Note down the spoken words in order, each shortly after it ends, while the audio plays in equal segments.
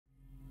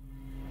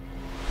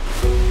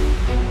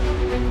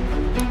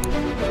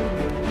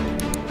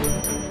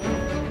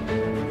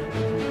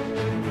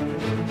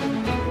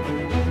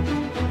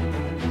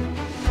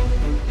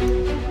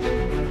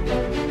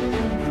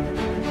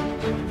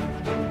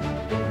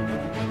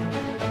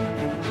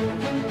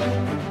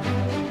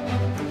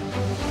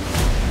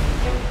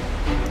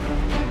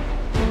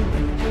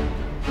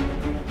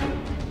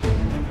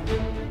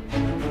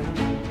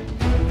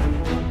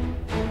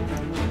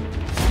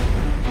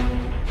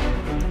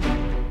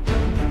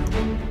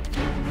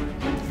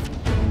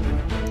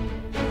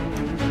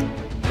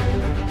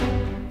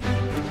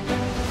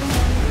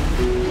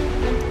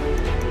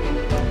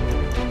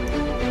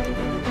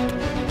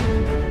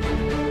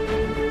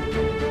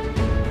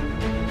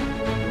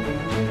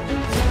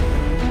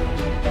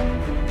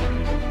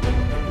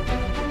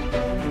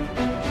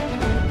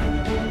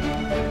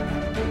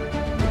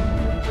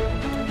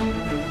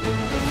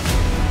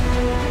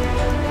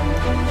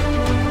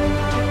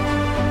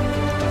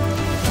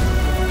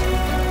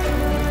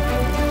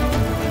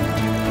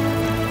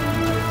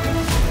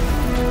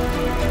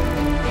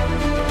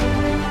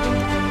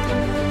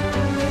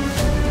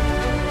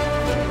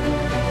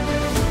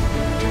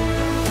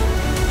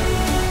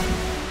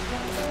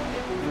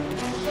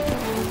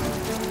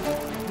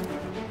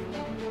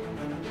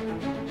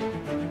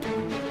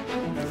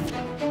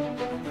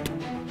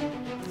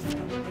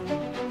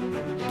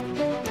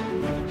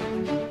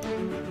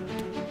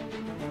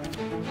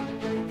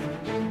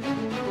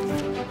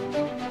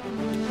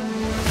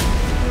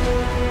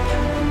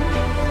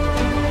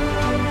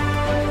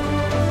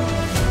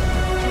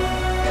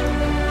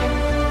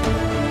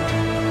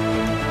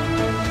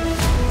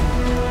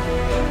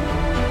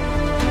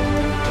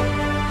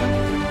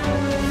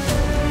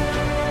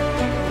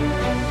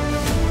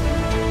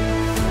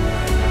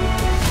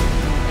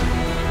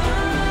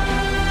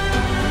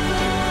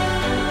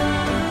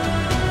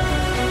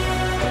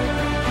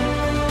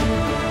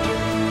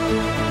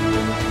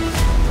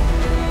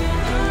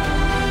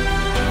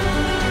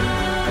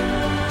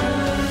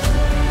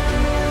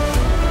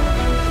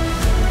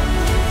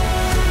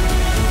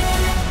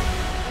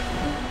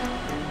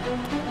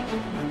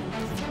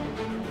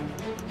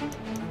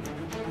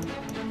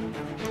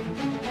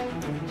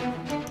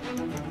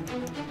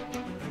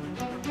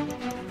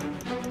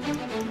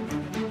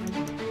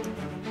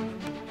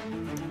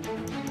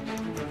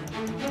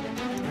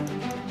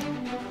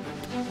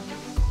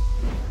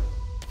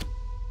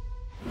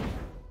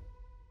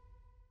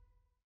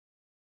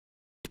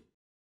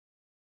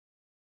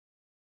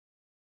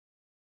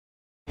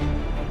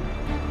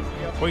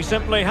We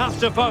simply have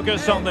to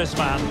focus on this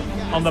man.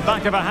 On the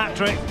back of a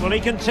hat-trick, will he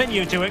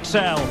continue to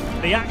excel?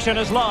 The action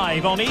is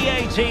live on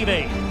EA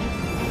TV.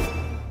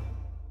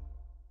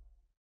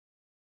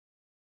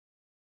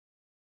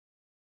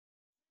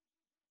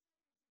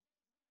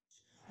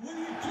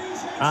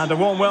 And a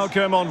warm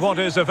welcome on what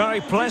is a very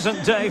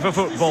pleasant day for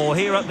football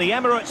here at the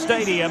Emirates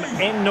Stadium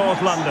in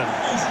North London.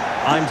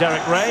 I'm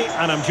Derek Ray,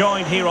 and I'm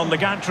joined here on the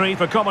gantry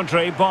for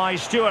commentary by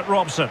Stuart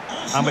Robson.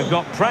 And we've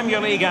got Premier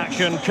League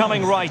action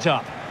coming right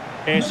up.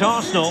 It's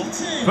Arsenal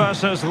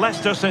versus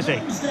Leicester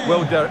City.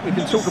 Well, Derek, we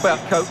can talk about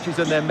coaches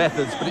and their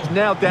methods, but it's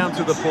now down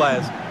to the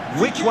players.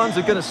 Which ones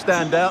are going to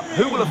stand out,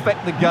 who will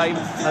affect the game,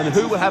 and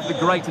who will have the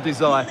greater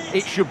desire?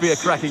 It should be a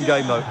cracking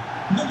game, though.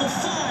 Number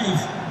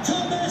 5,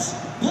 Thomas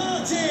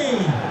Partey.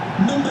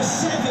 Number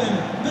 7,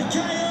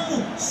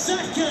 Bukayo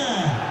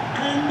Saka.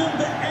 And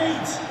number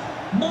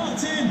 8,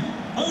 Martin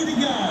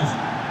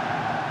Ødegaard.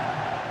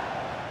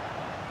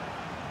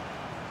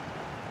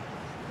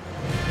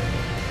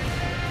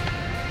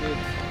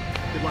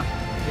 Good luck.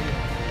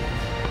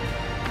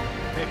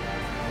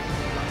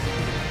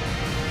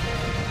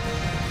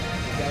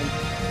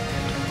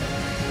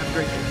 Have a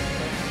great day.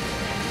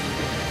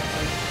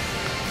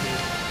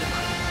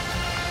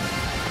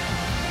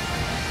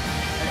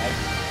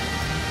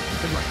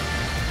 Good luck.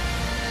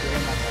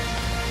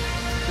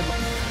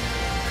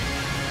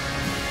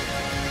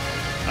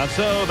 And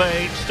so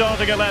the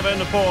starting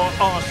 11 for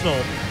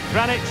Arsenal.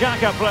 Granit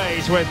Xhaka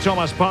plays with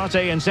Thomas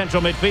Partey in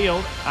central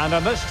midfield, and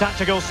in this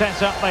tactical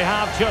setup they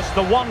have just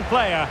the one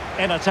player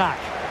in attack.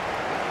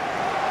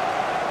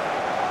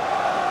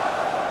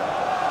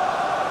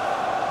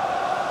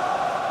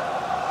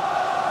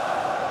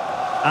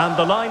 And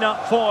the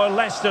lineup for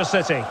Leicester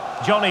City.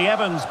 Johnny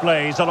Evans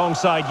plays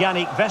alongside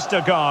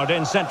Ødegaard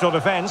in central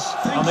defence,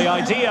 and the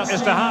idea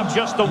is to have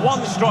just the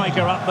one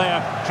striker up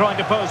there trying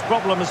to pose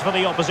problems for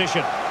the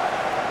opposition.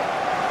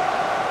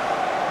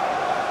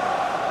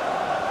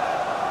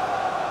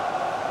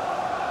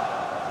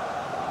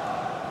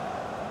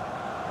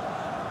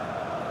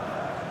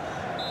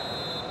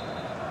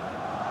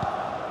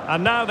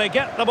 And now they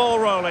get the ball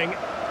rolling.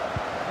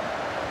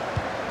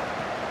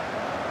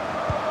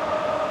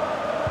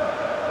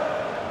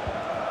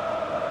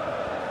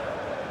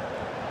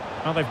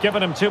 Well, they've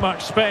given him too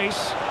much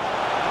space.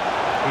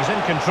 He's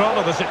in control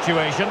of the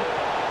situation.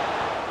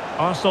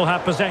 Arsenal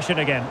have possession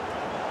again.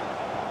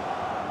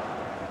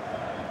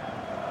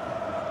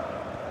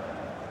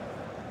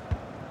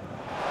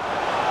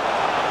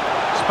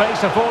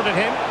 Space afforded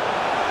him.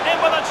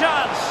 In with a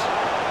chance.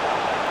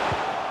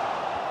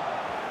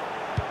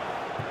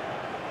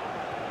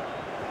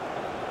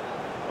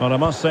 Well, I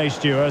must say,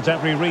 Stuart,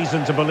 every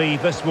reason to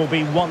believe this will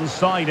be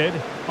one-sided.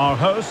 Our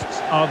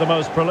hosts are the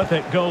most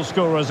prolific goal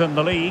scorers in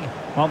the league,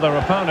 while their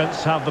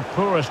opponents have the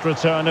poorest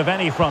return of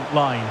any front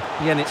line.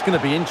 Yeah, and it's going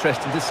to be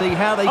interesting to see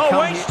how they come. Oh,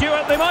 wait,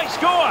 Stuart, they might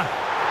score!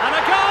 And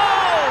a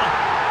goal!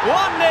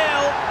 1-0,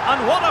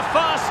 and what a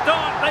fast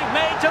start they've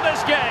made to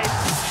this game.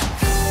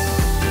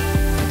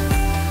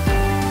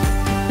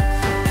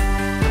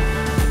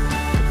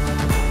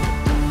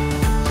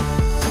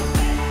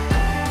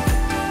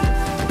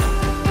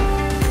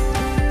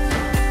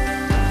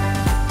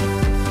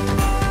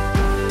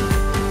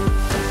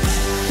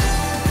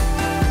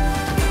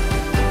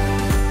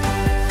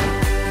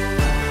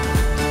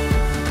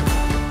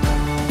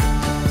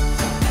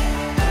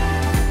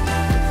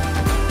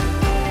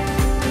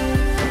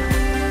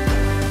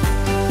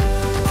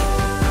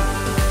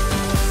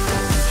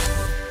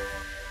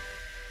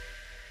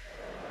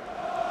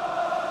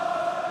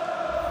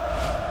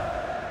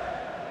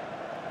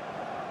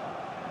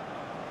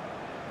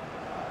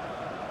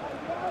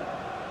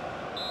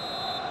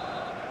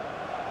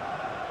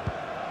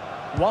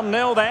 One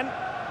 1-0 then.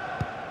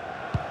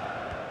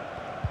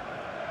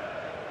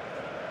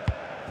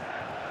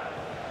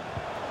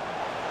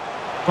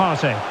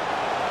 Partey.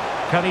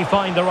 Can he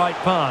find the right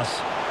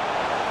pass?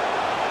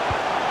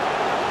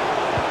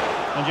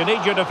 And you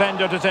need your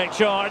defender to take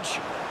charge.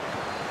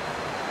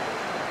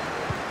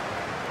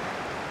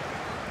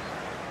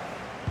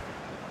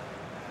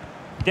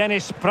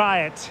 Dennis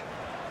Praet.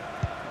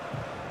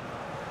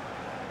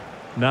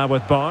 Now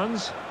with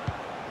Barnes.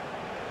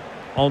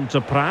 On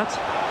to Pratt.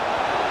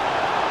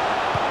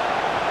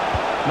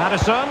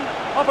 Madison,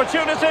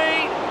 opportunity,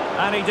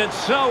 and he did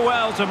so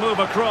well to move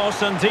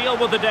across and deal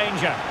with the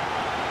danger.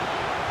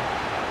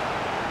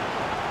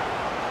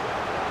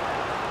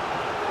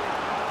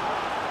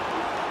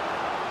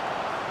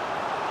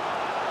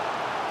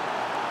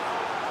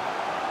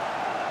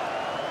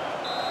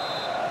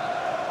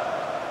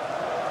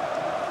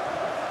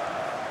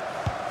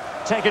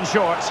 Taken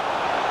short.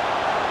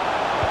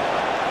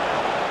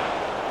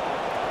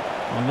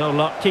 Well, no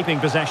luck keeping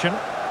possession.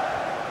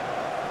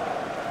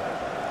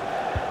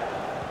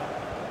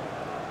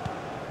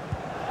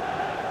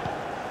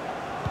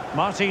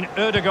 Martin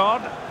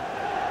Ødegaard.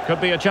 Could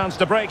be a chance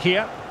to break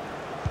here.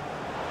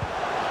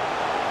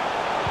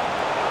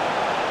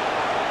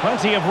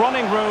 Plenty of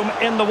running room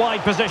in the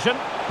wide position.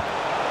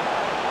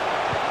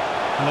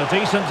 And a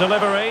decent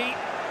delivery.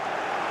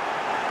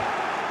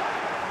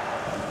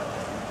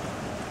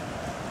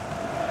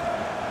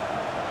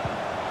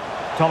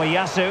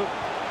 Tomiyasu.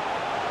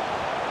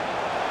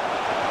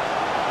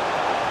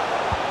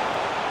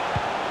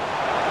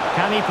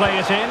 Can he play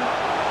it in?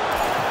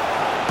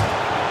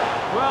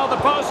 Well, the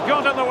post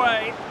got in the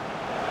way.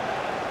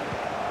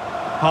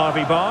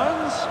 Harvey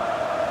Barnes.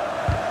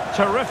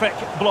 Terrific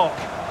block.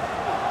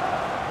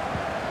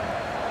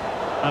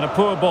 And a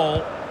poor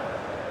ball.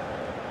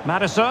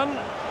 Maddison.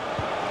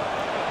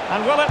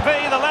 And will it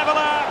be the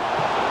leveller?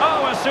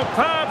 Oh, a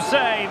superb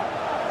save.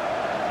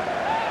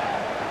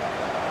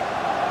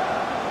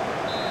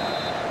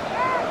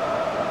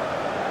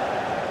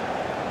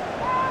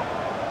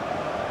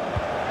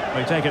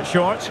 They take it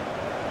short.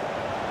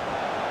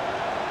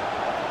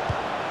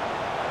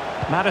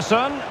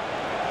 Maddison.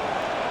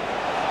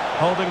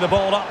 Holding the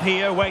ball up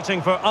here,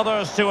 waiting for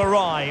others to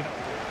arrive.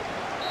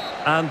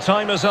 And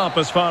time is up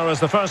as far as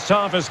the first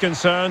half is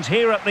concerned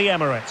here at the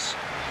Emirates.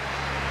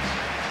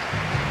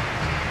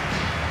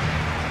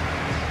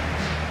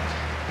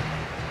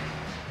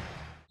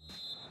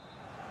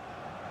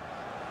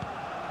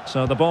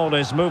 So the ball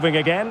is moving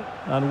again,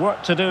 and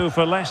work to do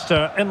for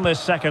Leicester in this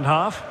second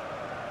half.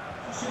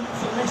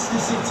 For Leicester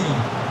City.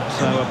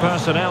 So a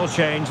personnel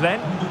change then.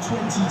 Number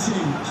 22,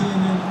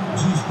 Kiernan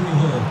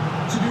Dewsbury-Hall,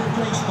 to be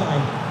replaced by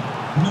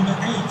number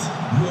 8,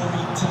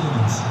 Rory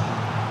Tielemans.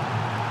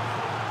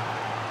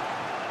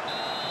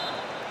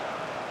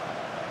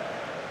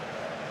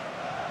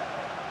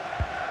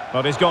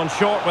 But he's gone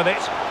short with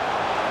it.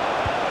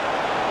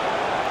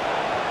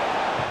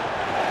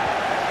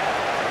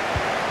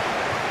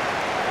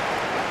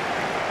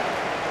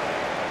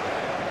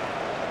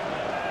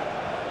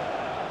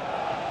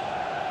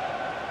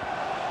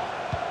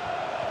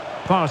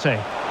 Partey.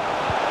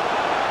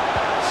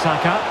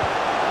 Saka.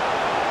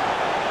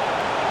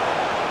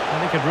 And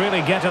he could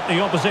really get at the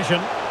opposition.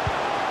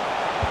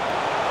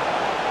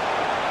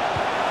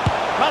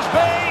 Must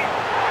be!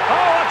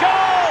 Oh, a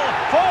goal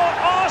for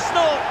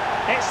Arsenal!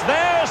 It's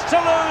theirs to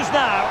lose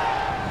now.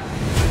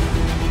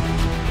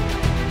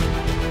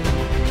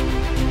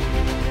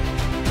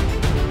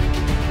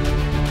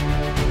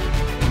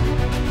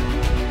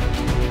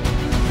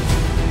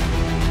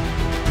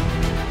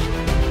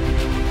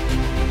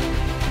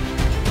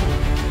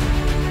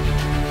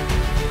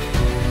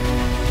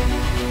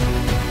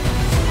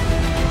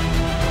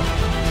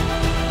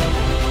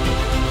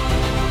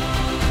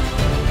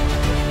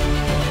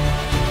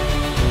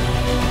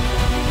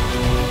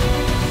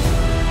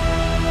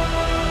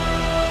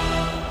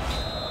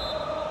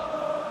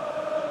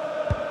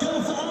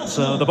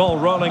 So the ball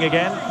rolling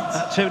again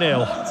at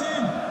 2-0.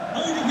 Martin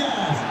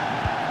Ødegaard.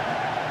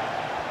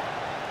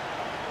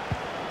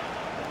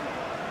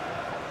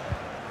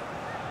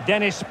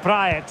 Dennis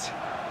Praet.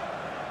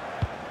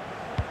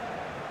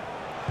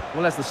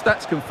 Well, as the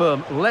stats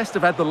confirm, Leicester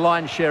have had the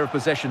lion's share of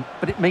possession,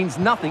 but it means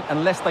nothing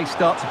unless they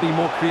start to be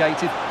more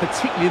creative,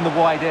 particularly in the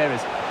wide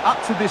areas.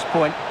 Up to this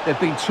point, they've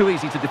been too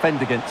easy to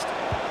defend against.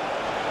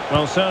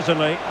 Well,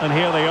 certainly, and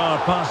here they are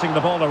passing the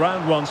ball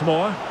around once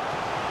more.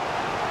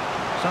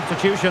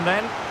 Substitution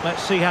then.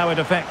 Let's see how it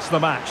affects the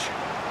match.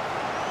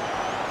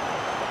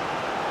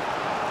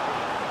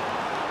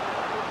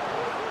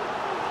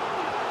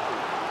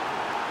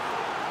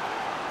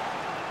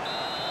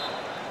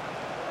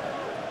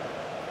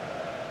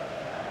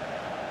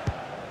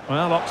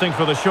 Well, opting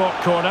for the short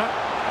corner.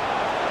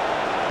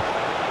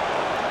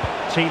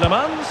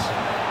 Tielemans.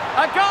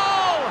 A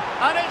goal!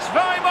 And it's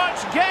very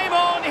much game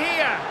on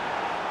here.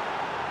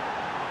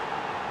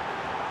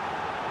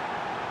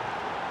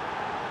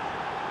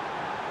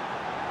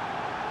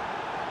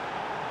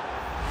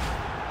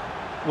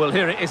 Well,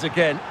 here it is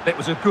again. It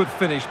was a good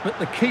finish, but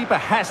the keeper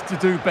has to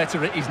do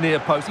better at his near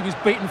post. He was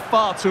beaten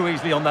far too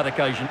easily on that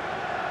occasion.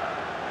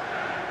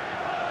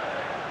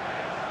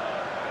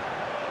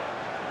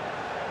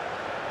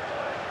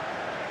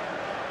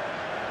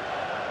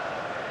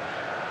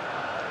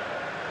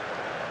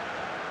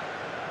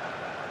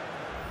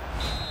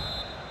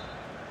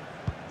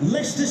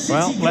 Leicester City.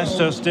 Well, goal.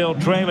 Leicester still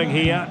trailing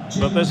here,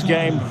 but this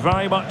game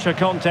very much a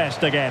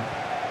contest again.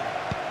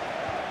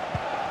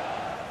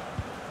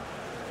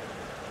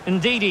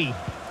 Ndidi.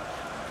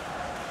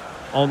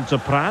 On to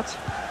Pratt.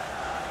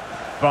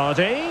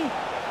 Vardy.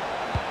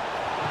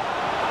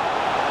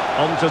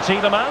 On to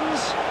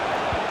Tielemans.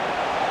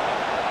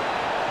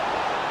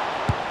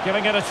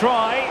 Giving it a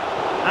try.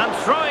 And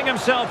throwing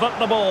himself at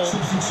the ball.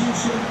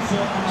 Substitution for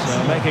Arsenal.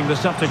 So making the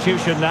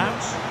substitution now.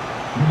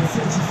 Number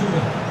 34,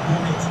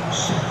 Granit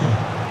Xhaka,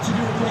 to be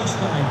replaced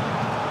by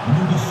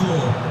number 4,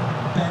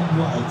 Ben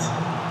White.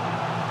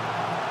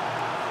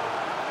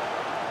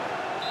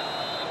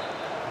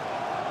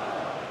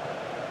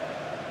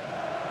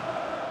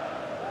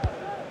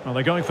 Well,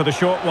 they're going for the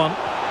short one.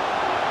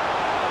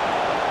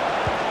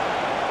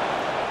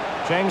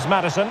 James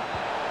Maddison.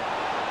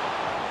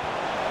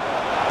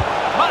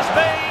 Must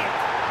be!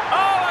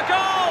 Oh, a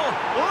goal!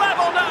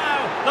 Level now!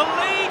 The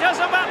lead has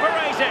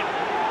evaporated!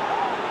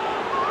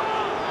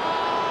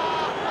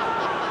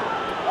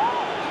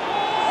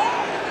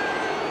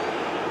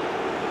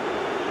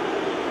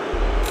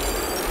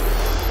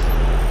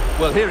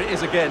 Well, here it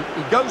is again.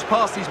 He goes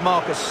past his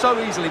marker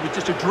so easily with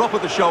just a drop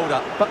of the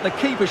shoulder. But the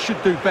keeper should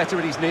do better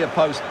at his near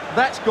post.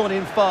 That's gone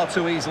in far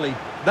too easily.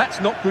 That's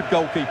not good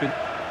goalkeeping.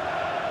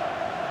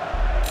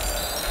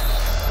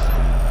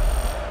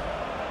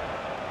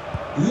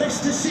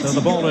 Leicester City. So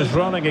the ball is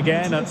running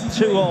again at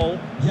 2-2.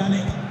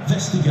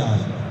 Ødegaard.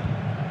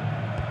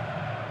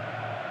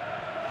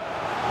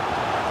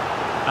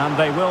 And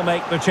they will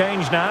make the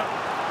change now.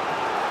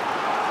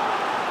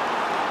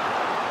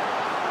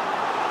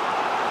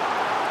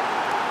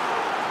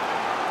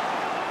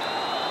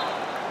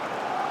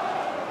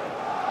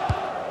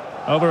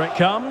 Over it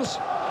comes.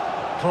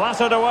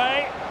 Clattered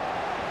away.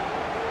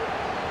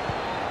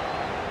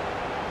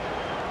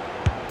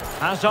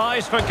 Has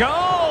eyes for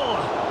goal.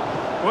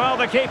 Well,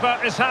 the keeper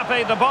is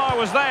happy the bar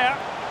was there.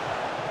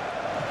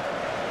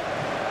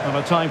 Well,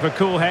 a time for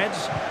cool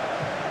heads.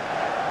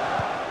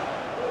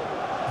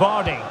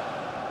 Vardy.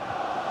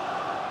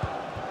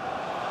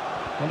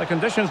 Well, the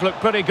conditions look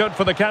pretty good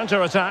for the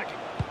counter-attack.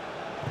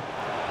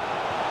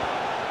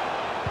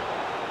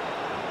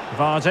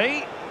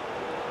 Vardy.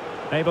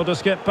 Able to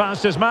skip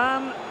past his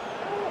man.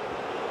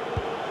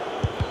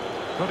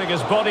 Putting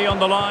his body on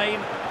the line.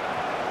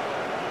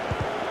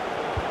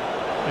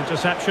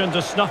 Interception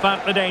to snuff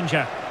out the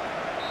danger.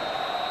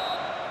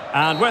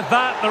 And with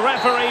that, the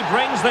referee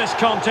brings this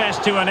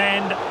contest to an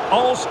end.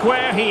 All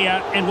square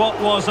here in what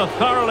was a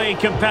thoroughly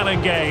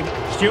compelling game.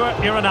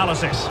 Stuart, your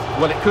analysis?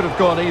 Well, it could have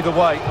gone either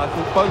way. I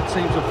thought both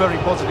teams were very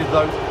positive,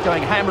 though,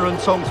 going hammer and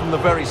tongs from the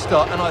very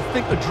start. And I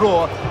think the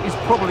draw is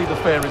probably the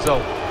fair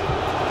result.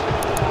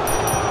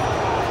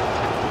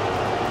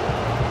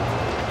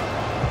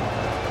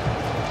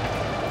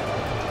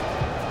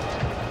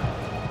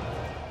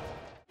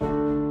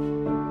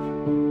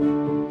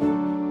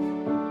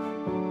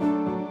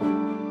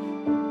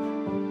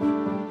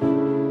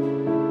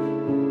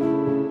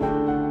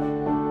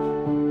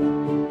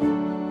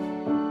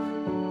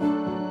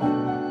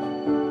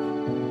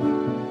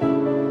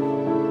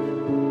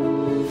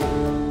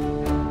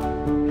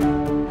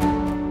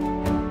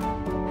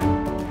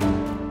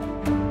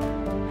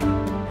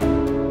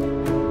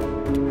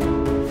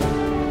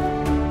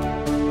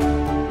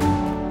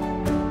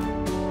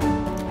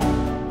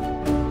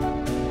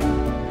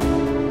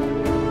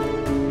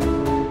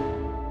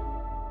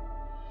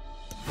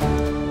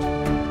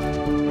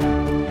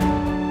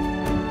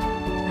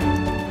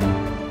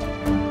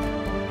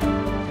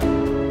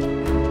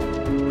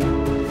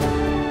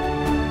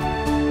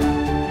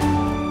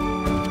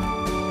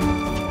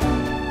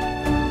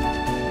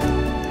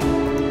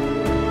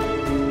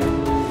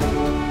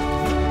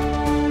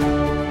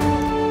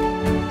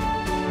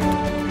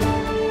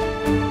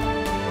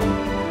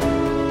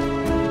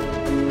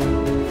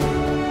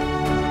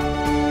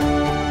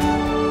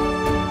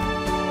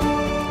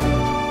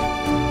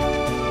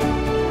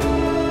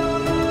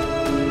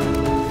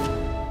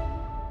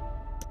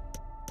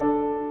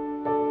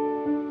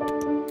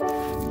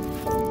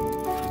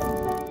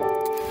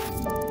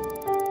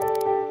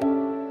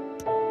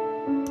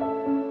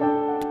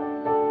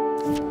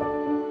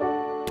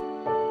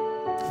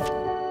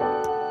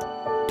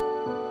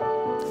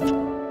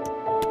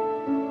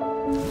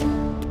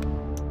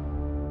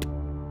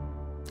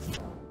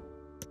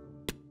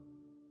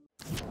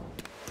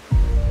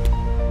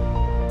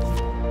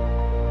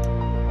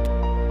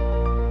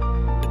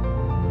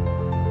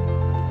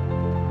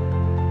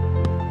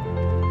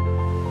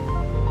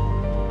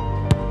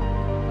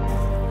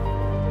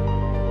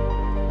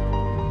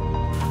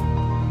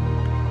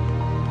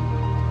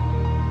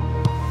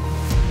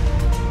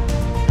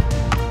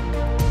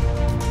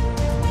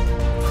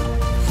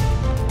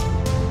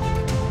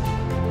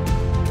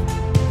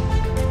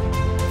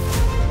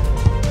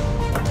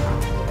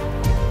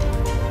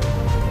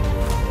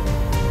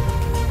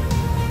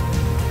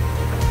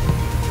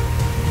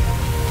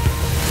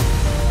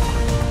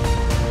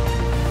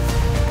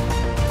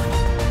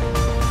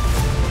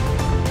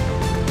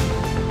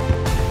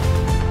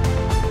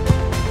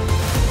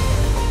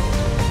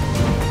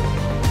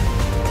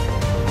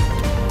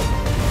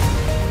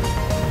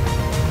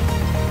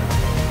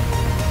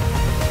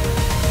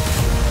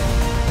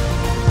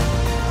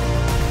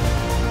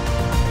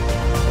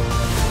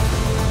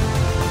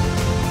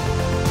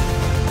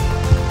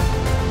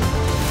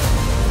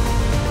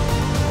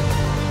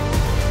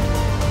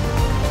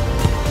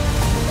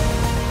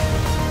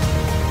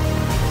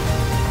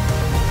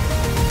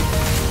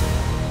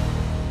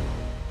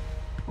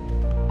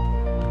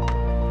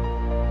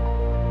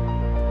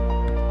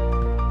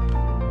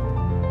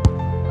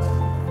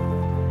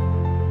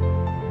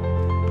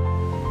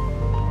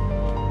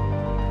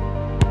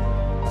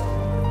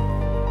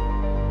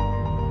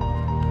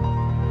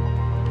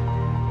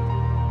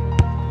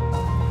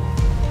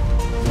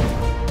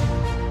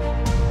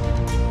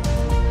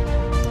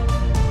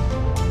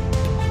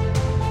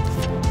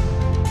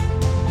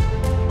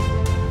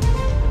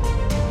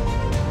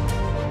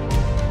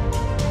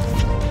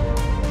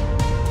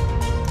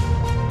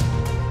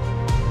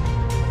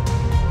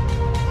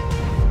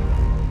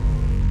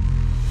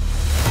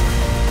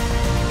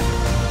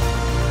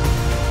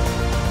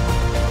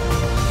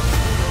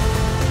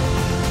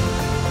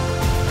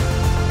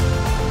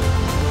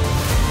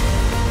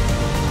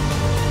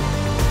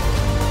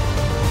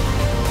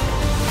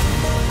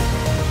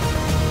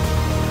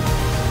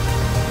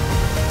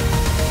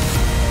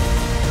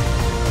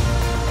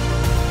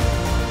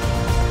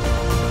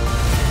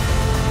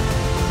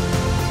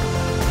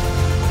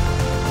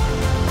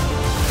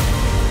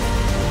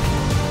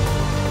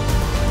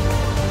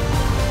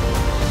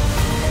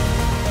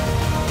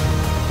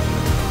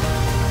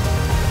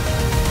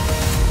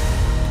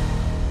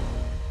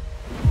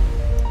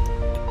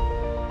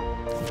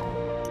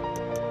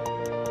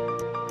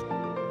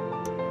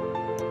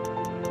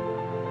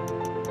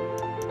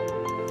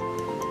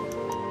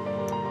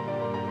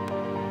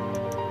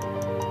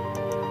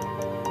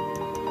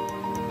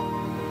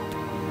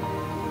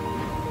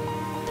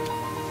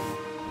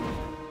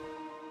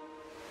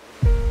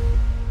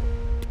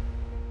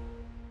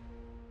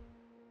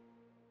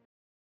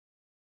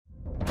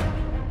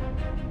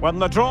 When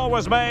the draw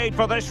was made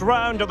for this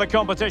round of the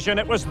competition,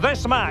 it was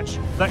this match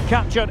that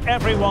captured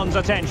everyone's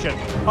attention.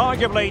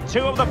 Arguably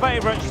two of the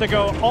favourites to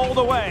go all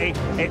the way.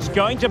 It's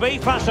going to be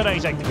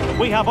fascinating.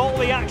 We have all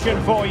the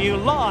action for you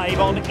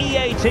live on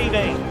EA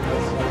TV.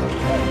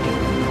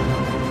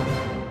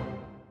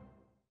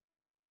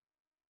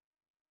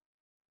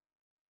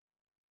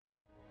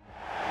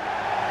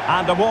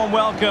 And a warm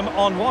welcome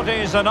on what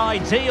is an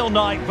ideal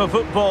night for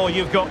football,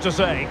 you've got to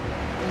say.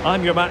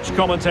 I'm your match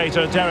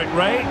commentator, Derek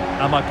Ray,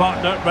 and my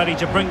partner, ready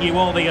to bring you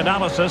all the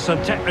analysis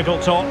and technical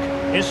talk,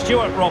 is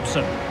Stuart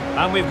Robson.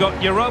 And we've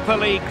got Europa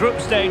League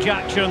group stage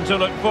action to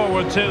look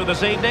forward to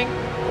this evening.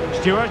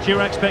 Stuart, your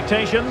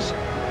expectations?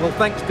 Well,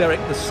 thanks, Derek.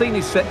 The scene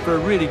is set for a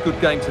really good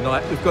game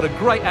tonight. We've got a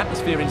great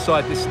atmosphere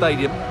inside this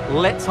stadium.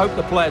 Let's hope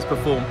the players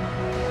perform.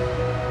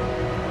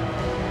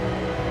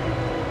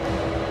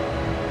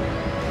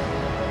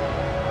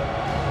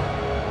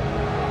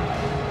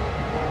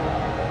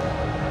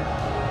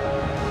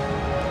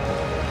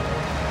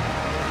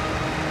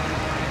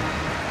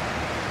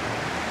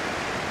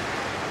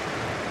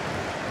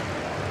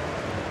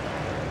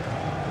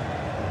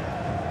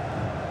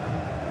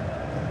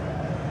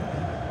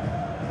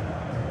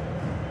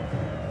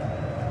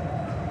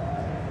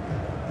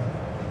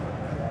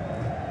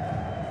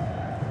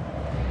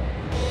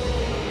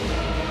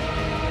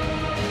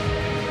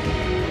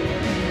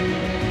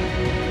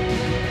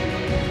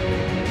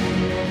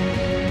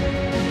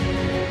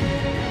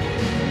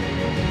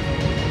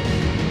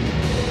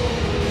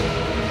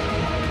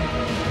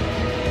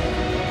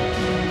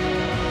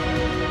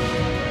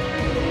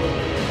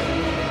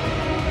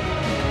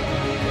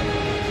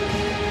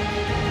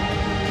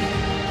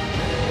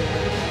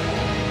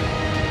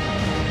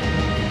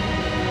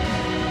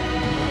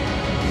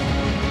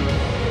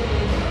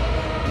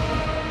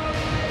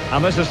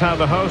 And this is how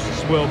the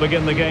hosts will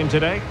begin the game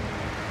today.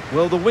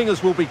 Well, the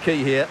wingers will be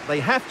key here. They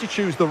have to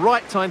choose the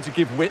right time to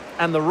give width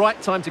and the right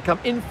time to come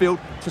infield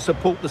to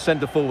support the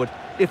centre-forward.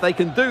 If they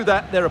can do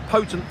that, they're a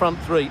potent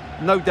front three.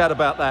 No doubt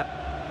about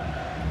that.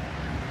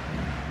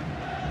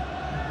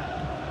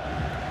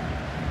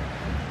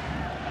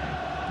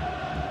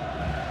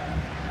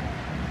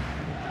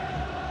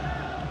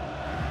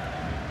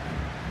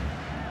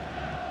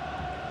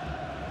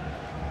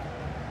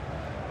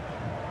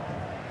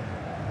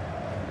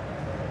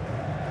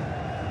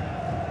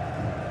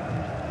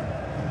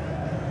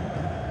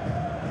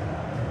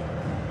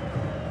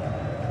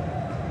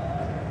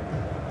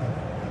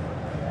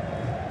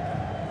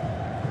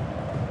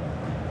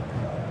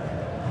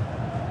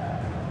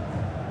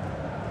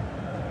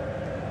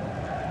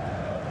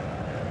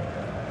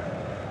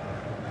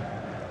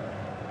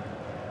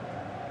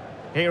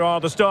 Here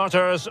are the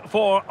starters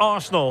for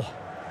Arsenal.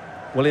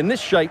 Well, in this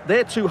shape,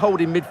 their two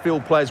holding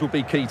midfield players will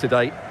be key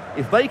today.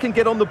 If they can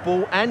get on the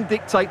ball and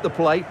dictate the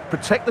play,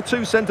 protect the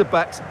two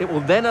centre-backs, it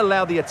will then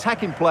allow the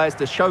attacking players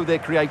to show their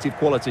creative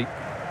quality.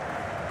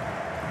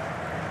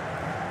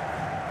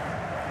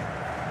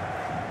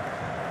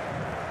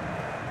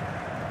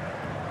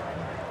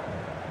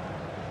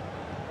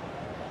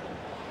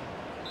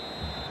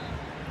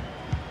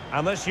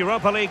 And this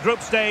Europa League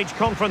group stage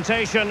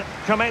confrontation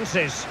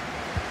commences.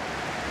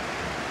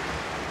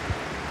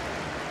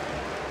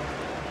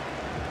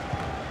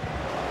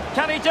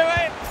 Can he do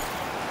it?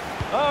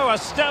 Oh, a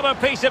stellar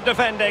piece of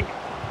defending.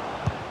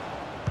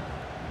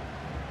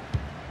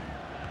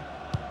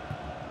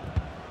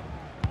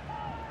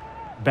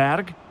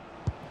 Berg.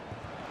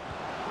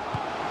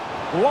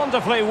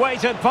 Wonderfully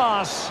weighted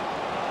pass,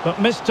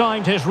 but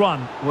mistimed his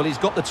run. Well, he's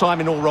got the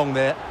timing all wrong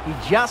there.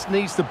 He just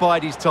needs to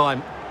bide his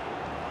time.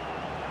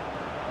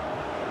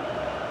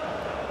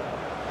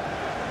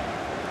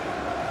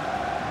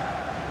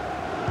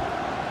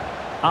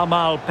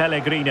 Amal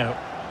Pellegrino.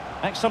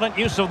 Excellent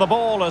use of the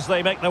ball as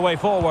they make their way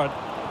forward.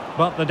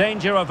 But the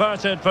danger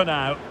averted for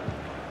now.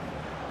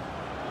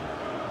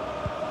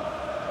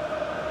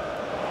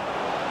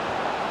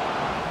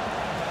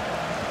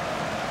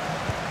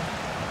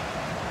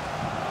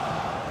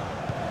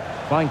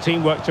 Fine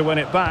teamwork to win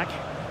it back.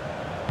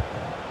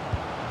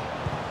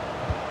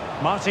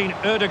 Martin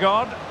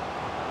Ødegaard.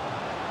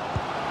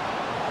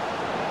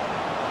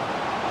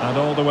 And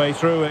all the way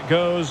through it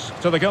goes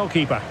to the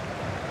goalkeeper.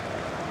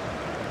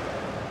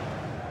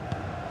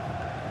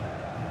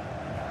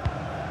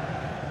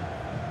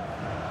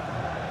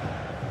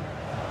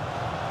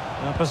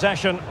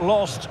 Possession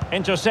lost,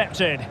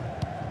 intercepted.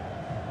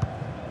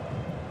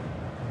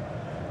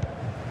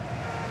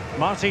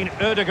 Martin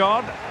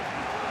Ødegaard.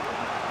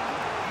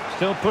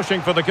 Still pushing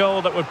for the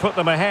goal that would put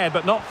them ahead,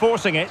 but not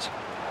forcing it.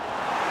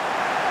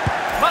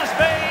 Must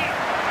be!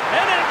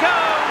 In it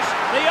goes!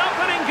 The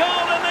opening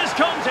goal in this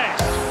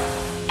contest!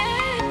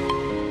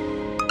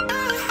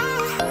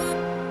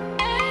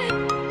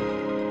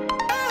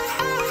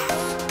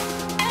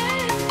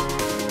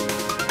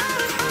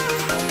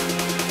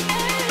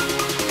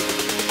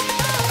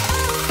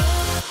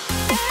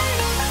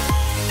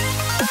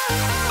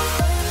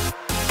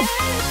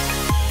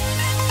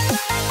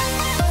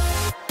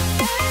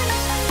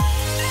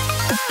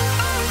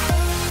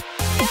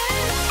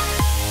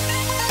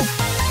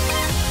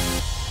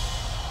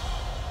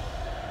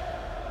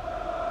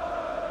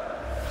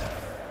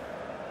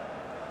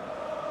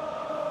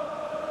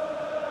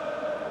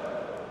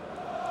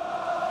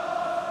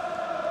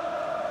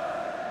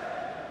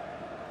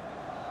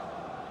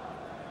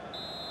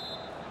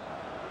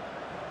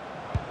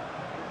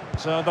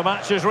 So the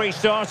match has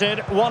restarted,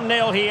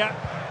 1-0 here.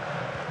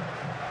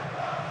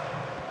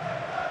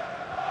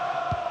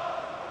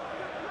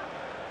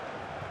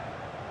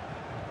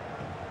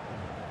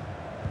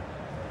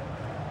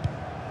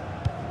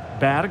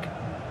 Berg.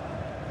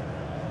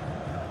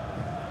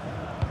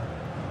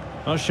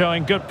 Oh,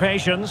 showing good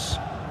patience.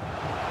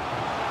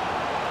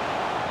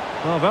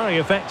 Well, very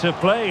effective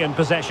play in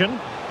possession.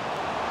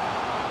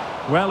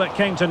 Well, it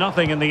came to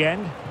nothing in the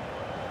end.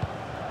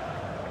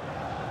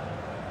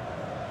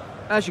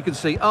 As you can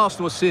see,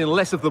 Arsenal are seeing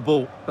less of the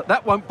ball, but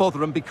that won't bother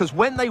them because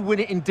when they win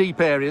it in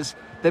deep areas,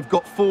 they've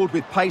got forward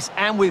with pace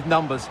and with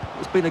numbers.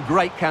 It's been a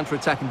great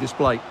counter-attacking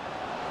display.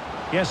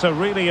 Yes, a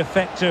really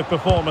effective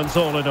performance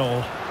all in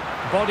all.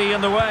 Body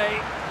in the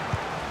way.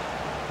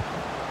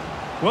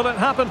 Will it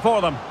happen for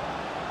them?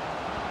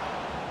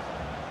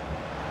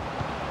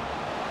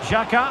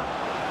 Xhaka.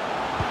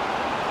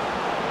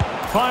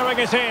 Firing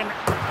it in.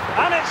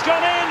 And it's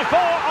gone in for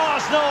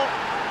Arsenal.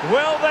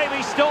 Will they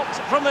be stopped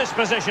from this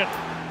position?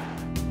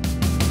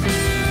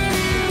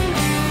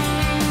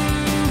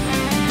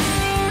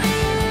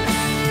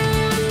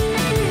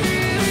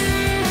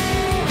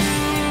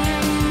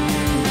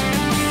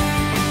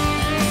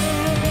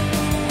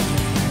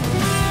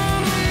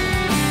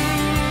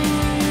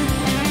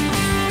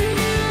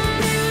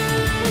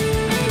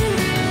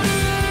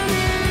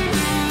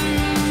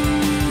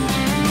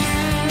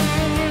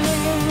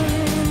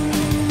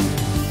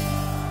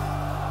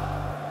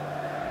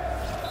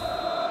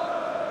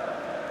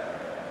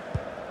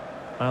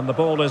 And the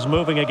ball is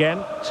moving again.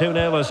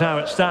 2-0 is how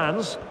it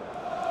stands.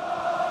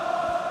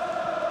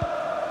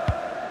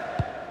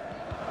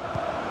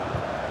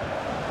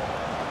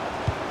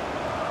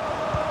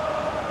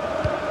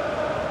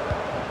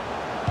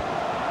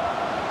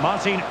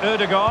 Martin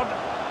Ødegaard.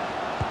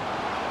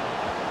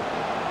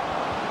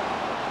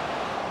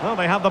 Well,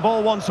 they have the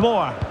ball once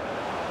more.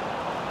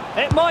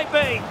 It might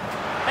be.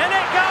 And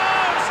it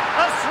goes!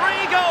 A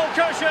 3-goal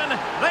cushion.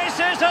 This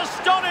is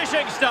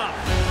astonishing stuff.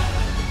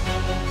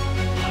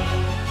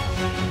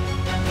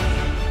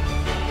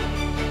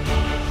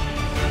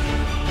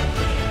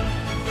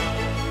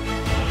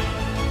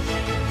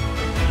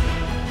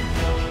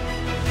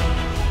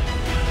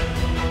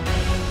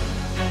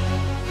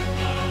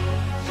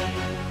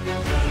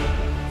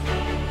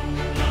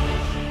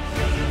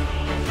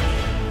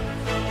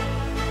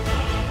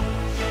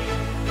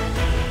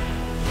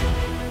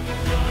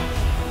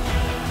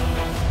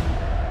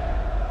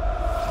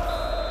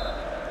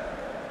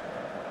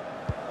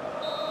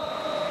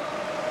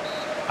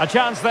 A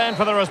chance then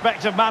for the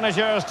respective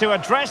managers to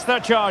address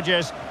their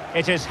charges.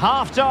 It is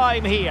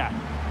half-time here.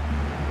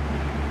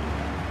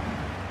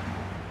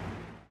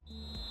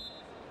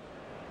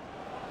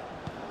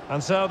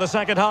 And so the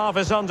second half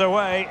is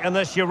underway in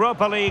this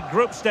Europa League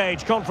group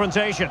stage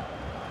confrontation.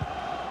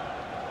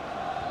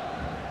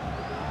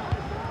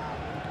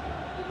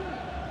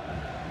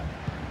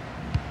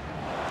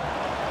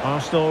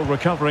 Arsenal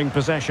recovering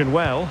possession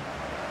well.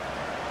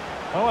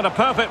 Oh, and a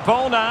perfect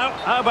ball now.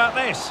 How about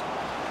this?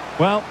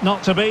 Well,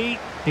 not to be.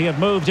 He had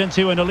moved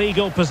into an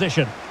illegal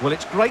position. Well,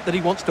 it's great that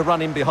he wants to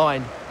run in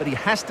behind, but he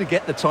has to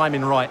get the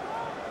timing right.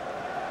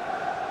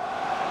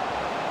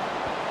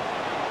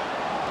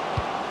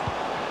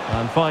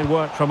 And fine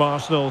work from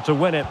Arsenal to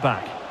win it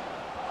back.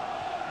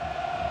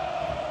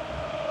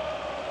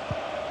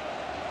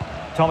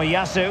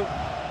 Tomiyasu.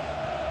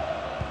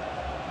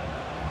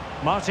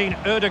 Martin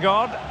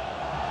Ødegaard.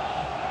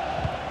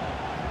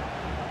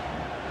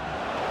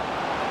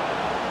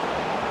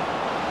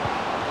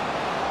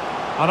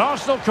 An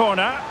Arsenal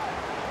corner.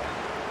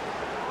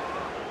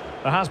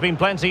 There has been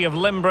plenty of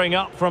limbering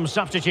up from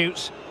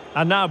substitutes.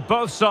 And now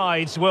both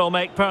sides will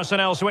make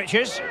personnel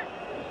switches.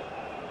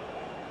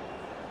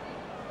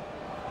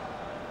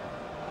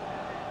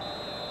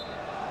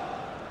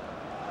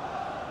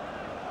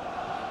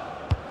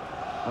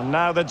 And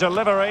now the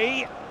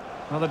delivery.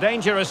 Well, the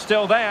danger is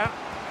still there.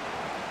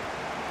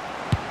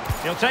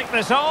 He'll take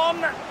this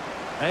on.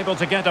 Able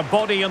to get a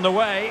body in the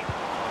way.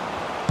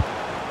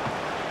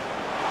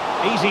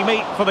 Easy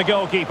meat for the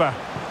goalkeeper.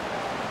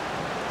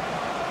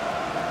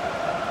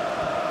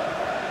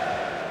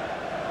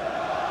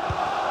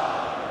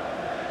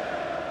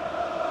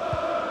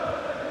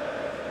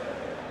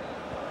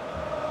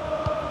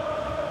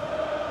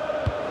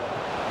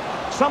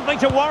 Something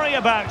to worry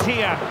about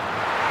here.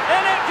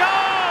 In it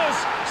goes!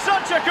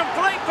 Such a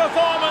complete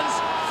performance.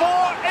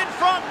 4 in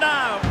front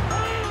now.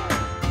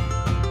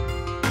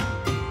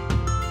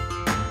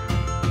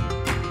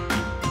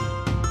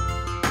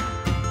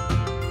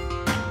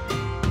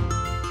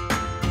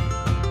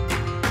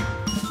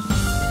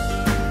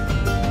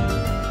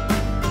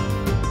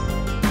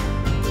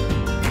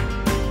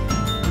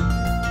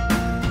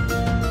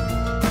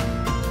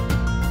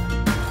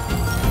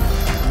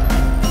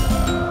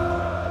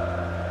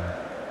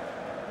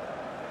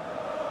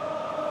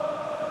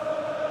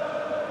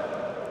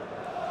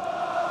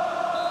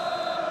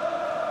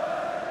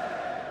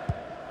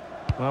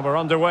 Well, we're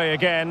underway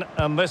again,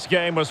 and this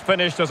game was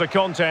finished as a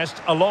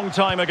contest a long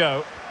time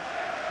ago.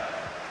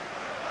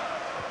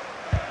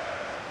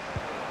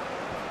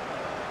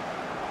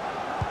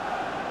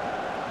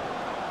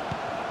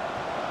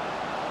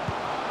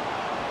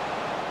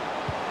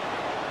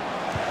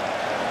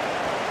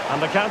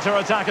 And the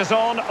counter-attack is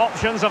on,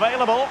 options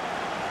available.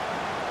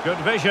 Good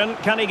vision,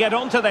 can he get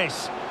onto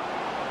this?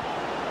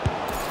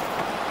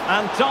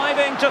 And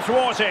diving to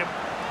thwart him.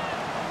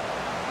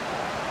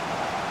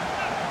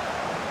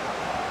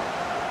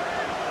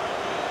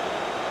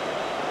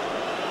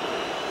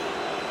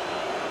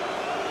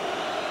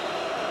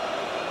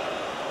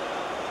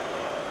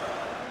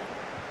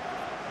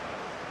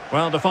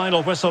 Well, the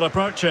final whistle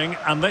approaching,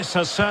 and this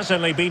has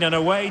certainly been an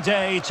away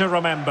day to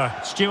remember.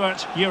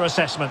 Stuart, your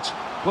assessment?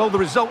 Well, the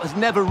result has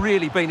never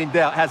really been in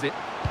doubt, has it?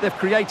 They've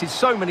created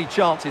so many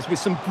chances with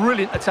some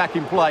brilliant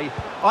attacking play.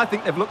 I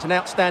think they've looked an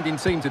outstanding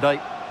team today.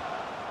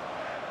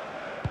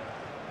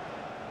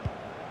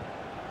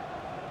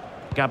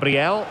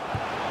 Gabriel.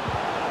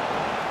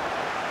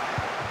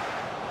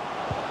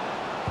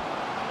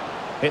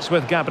 It's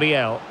with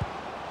Gabriel.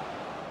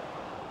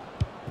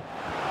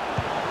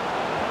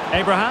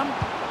 Abraham.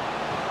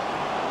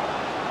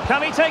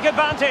 Can he take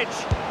advantage?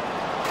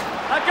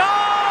 A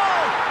goal!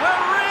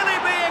 We're really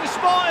being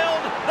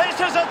spoiled. This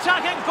is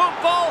attacking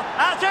football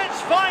at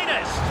its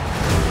finest.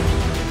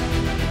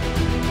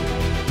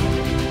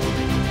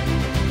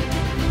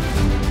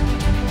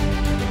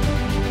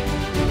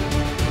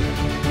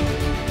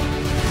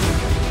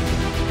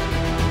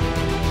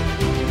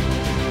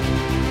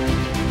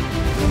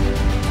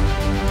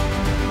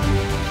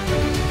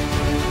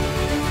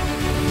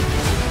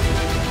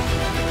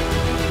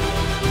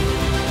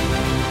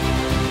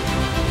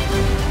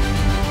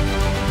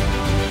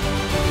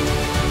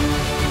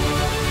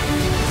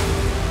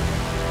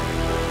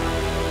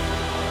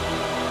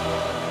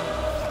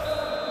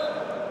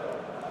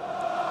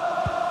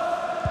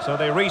 So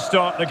they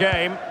restart the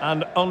game,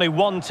 and only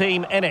one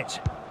team in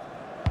it.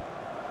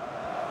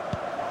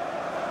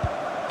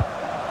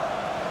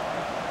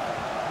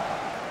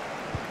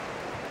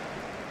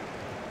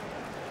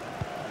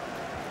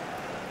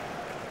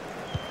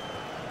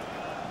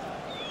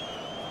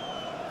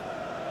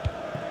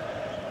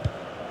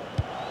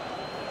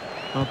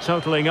 Well,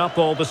 totalling up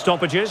all the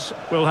stoppages,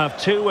 we'll have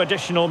 2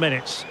 additional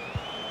minutes.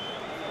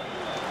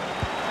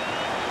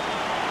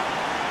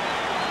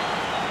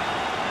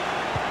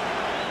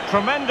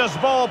 Tremendous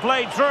ball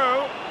played through.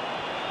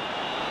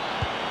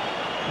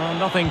 Well,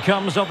 nothing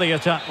comes of the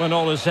attack when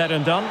all is said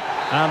and done.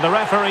 And the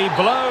referee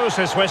blows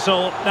his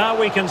whistle. Now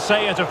we can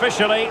say it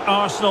officially.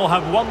 Arsenal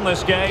have won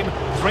this game.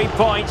 3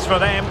 points for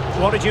them.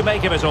 What did you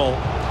make of it all?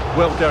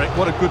 Well, Derek,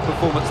 what a good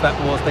performance that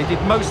was. They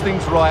did most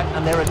things right,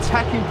 and their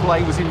attacking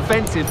play was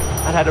inventive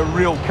and had a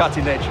real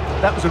cutting edge.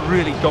 That was a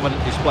really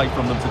dominant display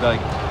from them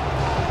today.